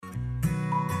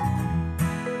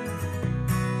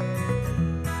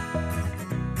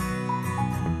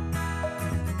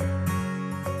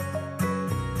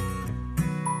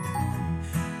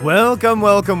Welcome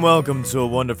to a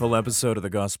wonderful episode of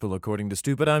the Gospel According to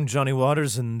Stupid. I'm Johnny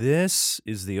Waters, and this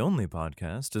is the only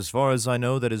podcast, as far as I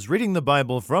know, that is reading the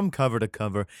Bible from cover to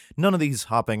cover. None of these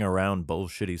hopping around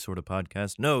bullshitty sort of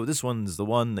podcast. No, this one's the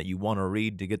one that you want to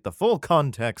read to get the full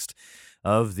context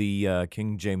of the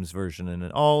King James Version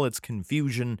and all its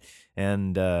confusion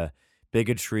and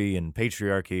bigotry and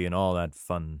patriarchy and all that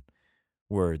fun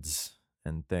words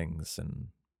and things and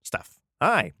stuff.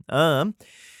 Hi.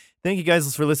 Thank you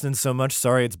guys for listening so much.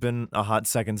 Sorry it's been a hot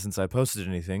second since I posted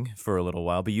anything for a little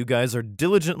while, but you guys are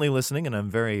diligently listening, and I'm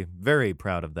very, very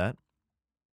proud of that.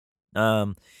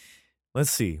 Let's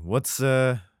see. What's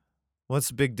the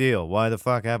big deal? Why the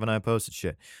fuck haven't I posted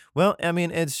shit? Well, I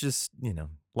mean, it's just,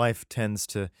 life tends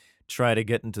to try to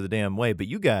get into the damn way, but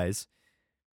you guys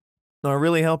are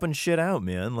really helping shit out,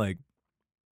 man. Like,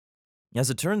 as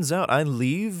it turns out, I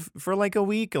leave for like a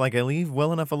week. Like, I leave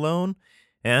well enough alone.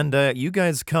 And you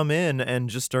guys come in and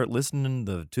just start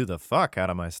listening to the fuck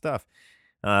out of my stuff,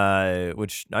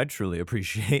 which I truly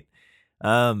appreciate.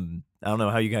 I don't know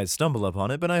how you guys stumble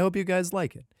upon it, but I hope you guys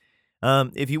like it.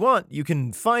 If you want, you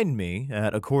can find me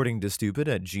at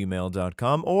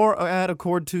accordingtostupid@gmail.com or at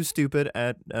accordtostupid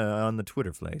on the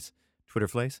Twitter place.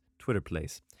 Twitter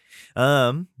place.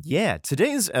 Yeah,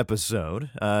 today's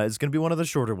episode is going to be one of the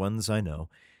shorter ones, I know.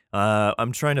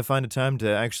 I'm trying to find a time to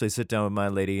actually sit down with my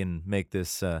lady and make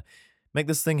this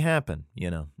thing happen,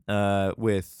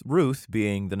 with Ruth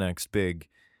being the next big,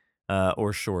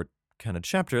 or short kind of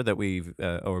chapter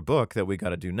that or book that we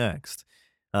got to do next.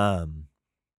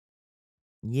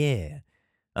 Yeah.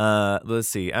 Let's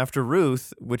see. After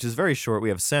Ruth, which is very short, we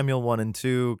have Samuel 1 and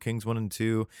 2, Kings 1 and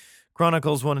 2,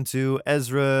 Chronicles 1 and 2,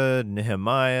 Ezra,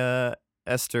 Nehemiah,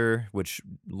 Esther, which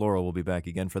Laurel will be back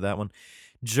again for that one.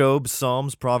 Job,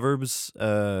 Psalms, Proverbs,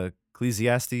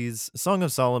 Ecclesiastes, Song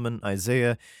of Solomon,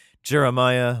 Isaiah,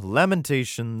 Jeremiah,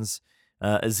 Lamentations,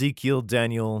 Ezekiel,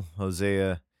 Daniel,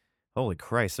 Hosea. Holy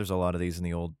Christ, there's a lot of these in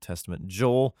the Old Testament.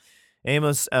 Joel,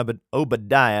 Amos,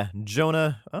 Obadiah,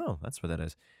 Jonah. Oh, that's what that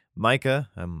is. Micah,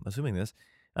 I'm assuming this.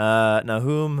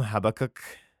 Nahum, Habakkuk.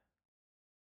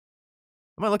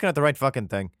 Am I looking at the right fucking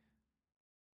thing?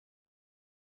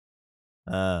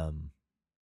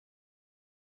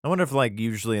 I wonder if, like,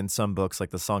 usually in some books, like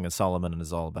the Song of Solomon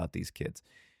is all about these kids.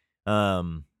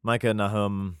 Micah,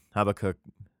 Nahum, Habakkuk,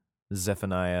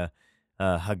 Zephaniah,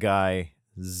 Haggai,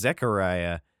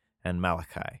 Zechariah, and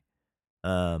Malachi.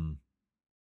 I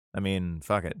mean,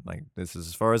 fuck it. Like, this is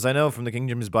as far as I know from the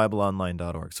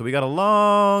KingJamesBibleOnline.org. So we got a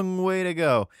long way to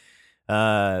go.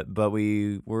 But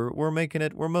we're making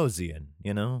it, we're moseying,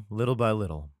 little by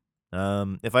little.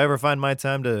 If I ever find my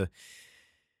time to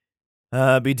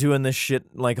be doing this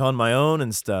shit like on my own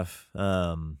and stuff,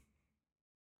 I'll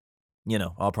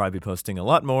probably be posting a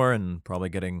lot more and probably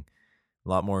getting a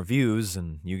lot more views,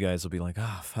 and you guys will be like,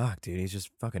 oh, fuck, dude, he's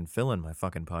just fucking filling my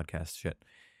fucking podcast shit.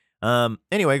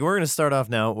 Anyway, we're going to start off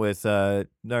now with our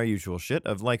usual shit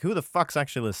of, like, who the fuck's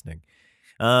actually listening?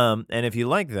 And if you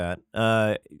like that,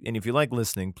 and if you like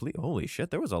listening, please, holy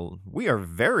shit, we are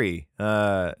very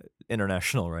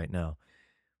international right now,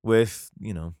 with,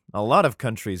 a lot of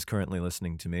countries currently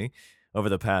listening to me over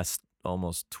the past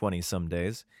almost 20-some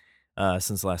days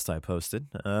since last I posted.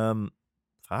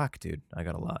 Fuck, dude, I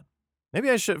got a lot. Maybe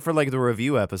I should, for, like, the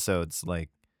review episodes, like,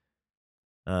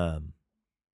 go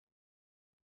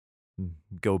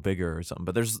bigger or something.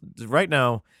 But there's, right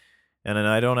now, and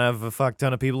I don't have a fuck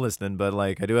ton of people listening, but,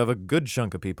 like, I do have a good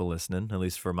chunk of people listening, at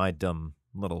least for my dumb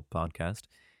little podcast.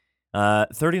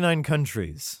 39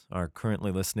 countries are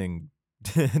currently listening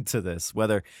to this,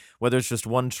 whether it's just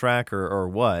one track or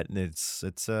what. It's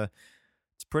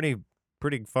pretty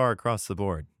far across the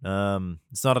board.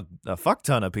 It's not a fuck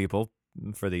ton of people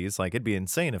for these. Like, it'd be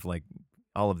insane if, like,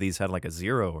 all of these had like a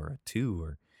 0 or a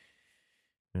 2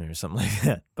 or something like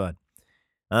that. But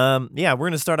yeah, we're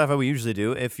gonna start off how we usually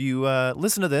do. If you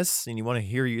listen to this and you want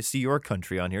to see your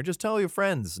country on here, just tell your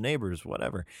friends, neighbors,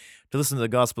 whatever, to listen to the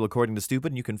Gospel According to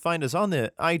Stupid. And you can find us on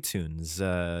the iTunes,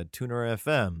 Tuner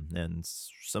FM, and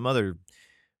some other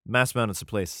mass amounts of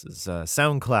places.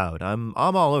 SoundCloud. I'm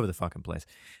all over the fucking place.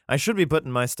 I should be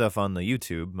putting my stuff on the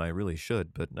YouTube. I really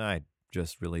should, but I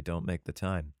just really don't make the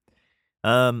time.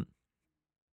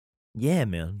 Yeah,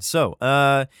 man. So,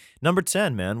 number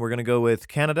 10, man, we're going to go with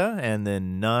Canada, and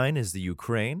then 9 is the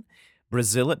Ukraine.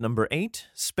 Brazil at number 8,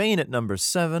 Spain at number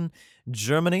 7,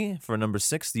 Germany for number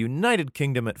 6, the United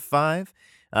Kingdom at 5,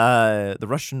 the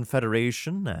Russian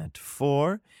Federation at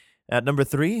 4, at number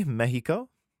 3, Mexico,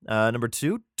 number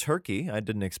 2, Turkey, I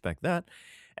didn't expect that,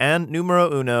 and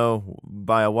numero uno,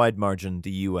 by a wide margin,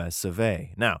 the US of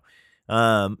A. Now,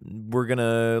 we're going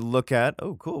to look at,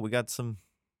 oh, cool, we got some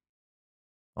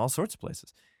all sorts of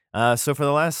places. So for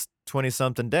the last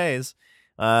 20-something days,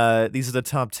 these are the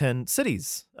top 10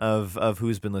 cities of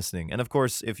who's been listening. And of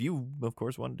course, if you, of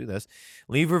course, want to do this,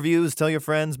 leave reviews, tell your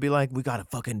friends, be like, we got to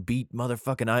fucking beat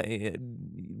motherfucking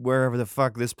wherever the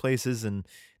fuck this place is in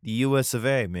the US of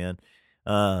A, man.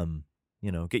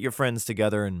 Get your friends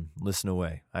together and listen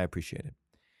away. I appreciate it.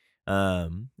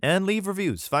 And leave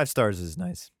reviews. 5 stars is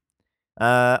nice.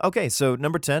 Okay, so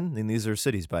number 10, and these are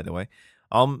cities, by the way.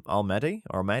 Almaty,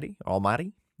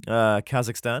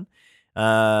 Kazakhstan.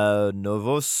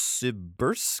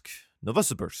 Novosibirsk,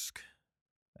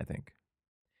 I think.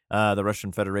 The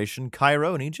Russian Federation.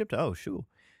 Cairo in Egypt. Oh,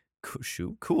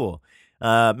 cool.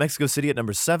 Mexico City at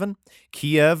number 7.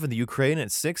 Kiev in the Ukraine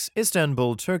at 6.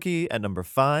 Istanbul, Turkey at number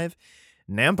 5.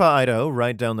 Nampa, Idaho,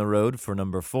 right down the road for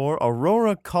number 4.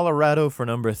 Aurora, Colorado for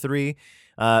number 3.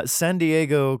 San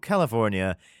Diego,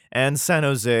 California. And San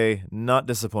Jose, not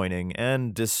disappointing,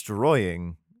 and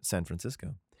destroying San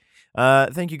Francisco.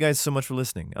 Thank you guys so much for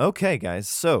listening. Okay, guys,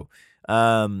 so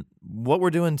what we're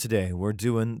doing today, we're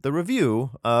doing the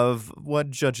review of what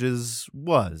Judges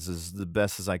was, as the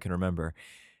best as I can remember.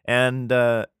 And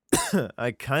I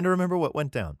kind of remember what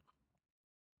went down.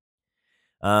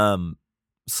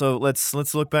 So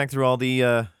let's look back through all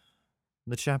the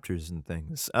chapters and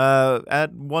things.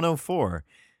 At 104,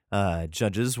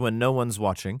 Judges, when no one's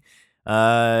watching,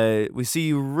 we see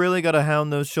you really got to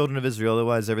hound those children of Israel,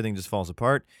 otherwise everything just falls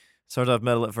apart. Starts off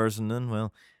metal at first, and then,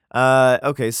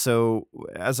 okay, so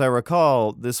as I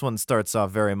recall, this one starts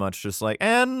off very much just like,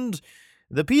 and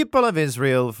the people of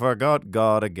Israel forgot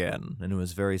God again, and it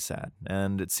was very sad.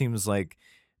 And it seems like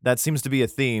that seems to be a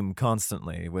theme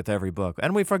constantly with every book.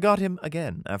 And we forgot him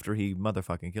again after he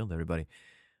motherfucking killed everybody.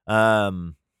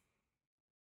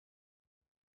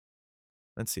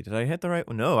 Let's see, did I hit the right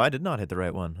one? No, I did not hit the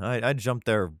right one. I jumped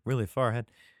there really far ahead.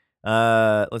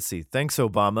 Let's see. Thanks,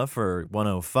 Obama, for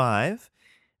 105.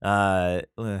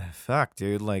 Fuck,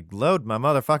 dude. Like, load my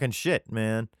motherfucking shit,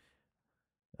 man.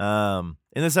 In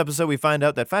this episode, we find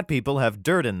out that fat people have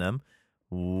dirt in them.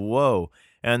 Whoa.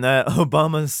 And that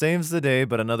Obama saves the day,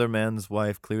 but another man's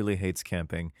wife clearly hates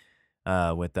camping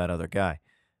with that other guy.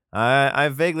 I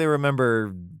vaguely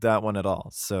remember that one at all.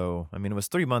 So, I mean, it was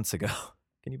 3 months ago.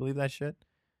 Can you believe that shit?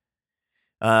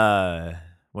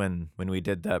 When we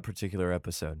did that particular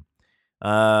episode.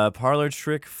 Parlor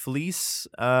Trick Fleece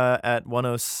at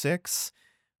 106.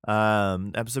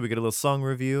 Episode we get a little song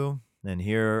review. And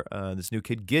here, this new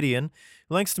kid, Gideon,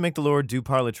 who likes to make the Lord do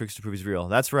parlor tricks to prove he's real.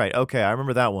 That's right. Okay, I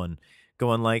remember that one.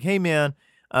 Going like, hey man,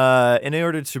 in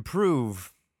order to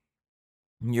prove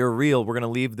you're real, we're going to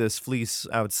leave this fleece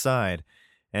outside.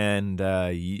 And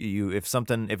if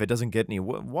it doesn't get any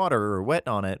water or wet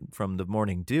on it from the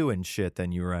morning dew and shit,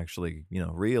 then you're actually,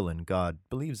 real and God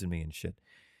believes in me and shit.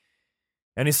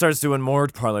 And he starts doing more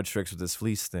parlor tricks with this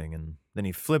fleece thing, and then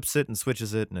he flips it and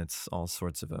switches it, and it's all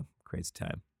sorts of a crazy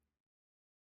time.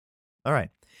 All right.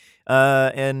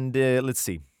 Let's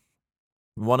see.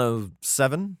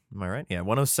 107, am I right? Yeah,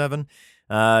 107.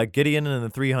 Gideon in the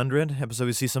 300 episode,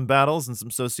 we see some battles and some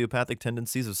sociopathic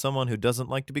tendencies of someone who doesn't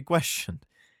like to be questioned.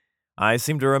 I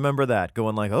seem to remember that,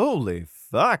 going like, holy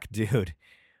fuck, dude,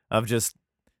 of just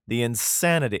the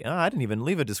insanity. I didn't even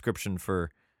leave a description for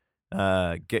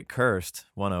Get Cursed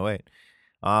 108.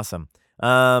 Awesome.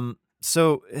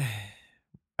 So I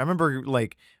remember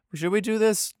like, should we do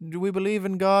this? Do we believe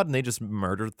in God? And they just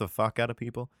murdered the fuck out of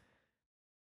people.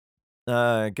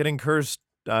 Getting Cursed,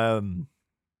 don't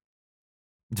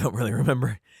really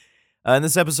remember. In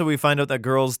this episode, we find out that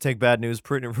girls take bad news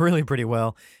pretty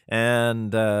well,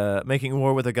 and making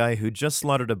war with a guy who just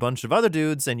slaughtered a bunch of other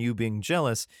dudes, and you being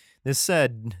jealous, this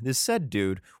said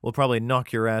dude will probably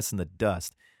knock your ass in the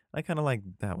dust. I kind of like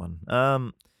that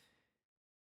one.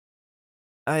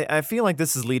 I feel like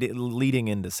this is leading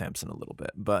into Samson a little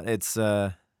bit, but it's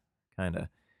kind of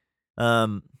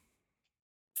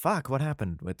fuck. What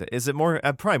happened with it? Is it more?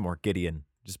 Probably more Gideon,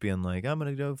 just being like, I'm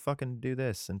gonna go fucking do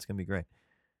this, and it's gonna be great.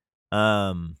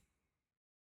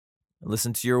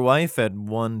 Listen to your wife at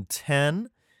 110.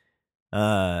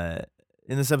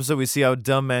 In this episode, we see how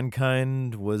dumb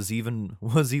mankind was even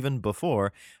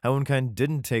before. How mankind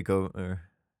didn't take over.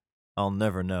 I'll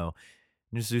never know.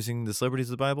 Introducing the celebrities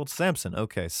of the Bible. Samson.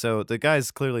 Okay, so the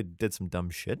guys clearly did some dumb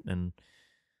shit and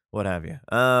what have you.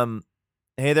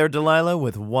 Hey there, Delilah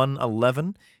with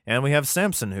 111, and we have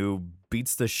Samson who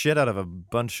beats the shit out of a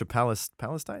bunch of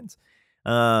Palestinians.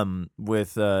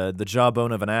 With the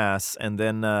jawbone of an ass, and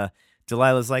then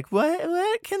Delilah's like,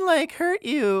 what can like hurt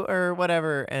you or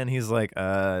whatever, and he's like,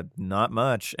 not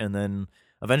much, and then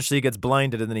Eventually he gets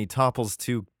blinded and then he topples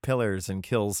 2 pillars and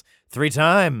kills 3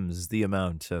 times the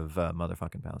amount of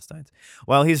motherfucking Palestinians.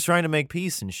 While he's trying to make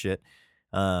peace and shit,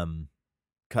 cutting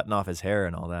off his hair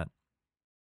and all that.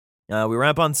 We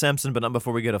wrap on Samson, but not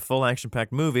before we get a full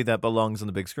action-packed movie that belongs on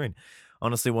the big screen.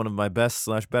 Honestly, one of my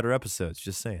best/better episodes,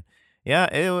 just saying. Yeah,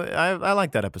 I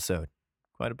like that episode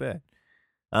quite a bit.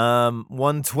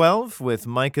 112 with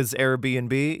Micah's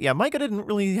Airbnb. Yeah, Micah didn't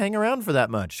really hang around for that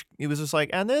much. He was just like,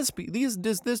 and this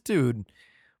dude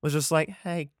was just like,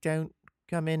 hey, don't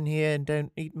come in here and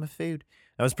don't eat my food.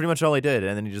 That was pretty much all he did,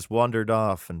 and then he just wandered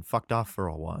off and fucked off for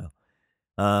a while.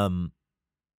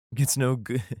 Gets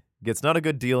not a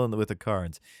good deal with the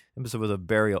cards. Episode was a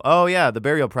burial. Oh yeah, the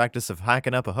burial practice of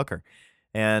hacking up a hooker,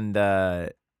 and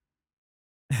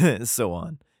so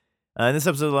on. In this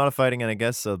episode, a lot of fighting and I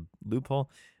guess a loophole.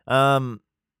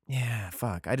 Yeah,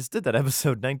 fuck. I just did that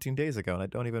episode 19 days ago and I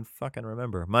don't even fucking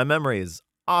remember. My memory is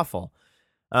awful.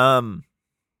 Yeah,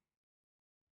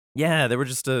 there were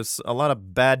just a lot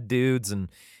of bad dudes, and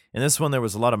in this one there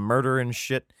was a lot of murder and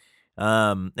shit.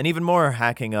 And even more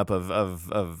hacking up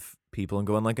of people and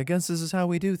going like, I guess this is how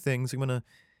we do things. I'm gonna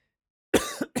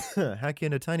hack you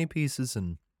into tiny pieces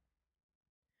and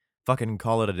fucking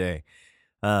call it a day.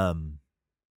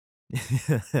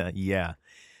 Yeah.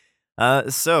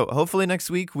 So hopefully next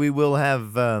week we will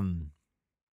have the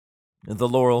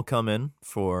Laurel come in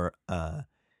for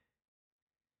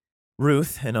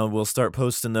Ruth, and we'll start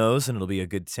posting those, and it'll be a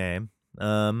good time.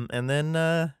 And then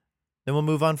we'll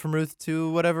move on from Ruth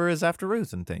to whatever is after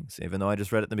Ruth and things. Even though I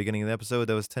just read it at the beginning of the episode,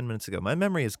 that was 10 minutes ago. My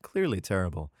memory is clearly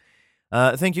terrible.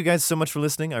 Thank you guys so much for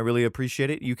listening. I really appreciate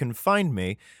it. You can find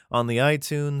me on the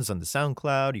iTunes, on the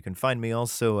SoundCloud. You can find me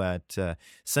also at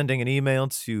sending an email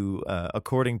to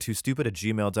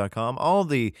accordingtostupid@gmail.com. All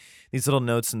these little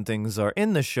notes and things are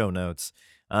in the show notes.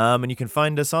 And you can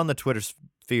find us on the Twitter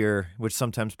sphere, which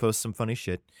sometimes posts some funny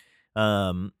shit,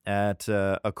 at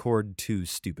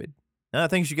accord2stupid.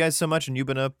 Thanks you guys so much, and you've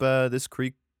been up this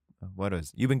creek.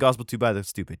 You've been gospel to by the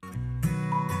stupid.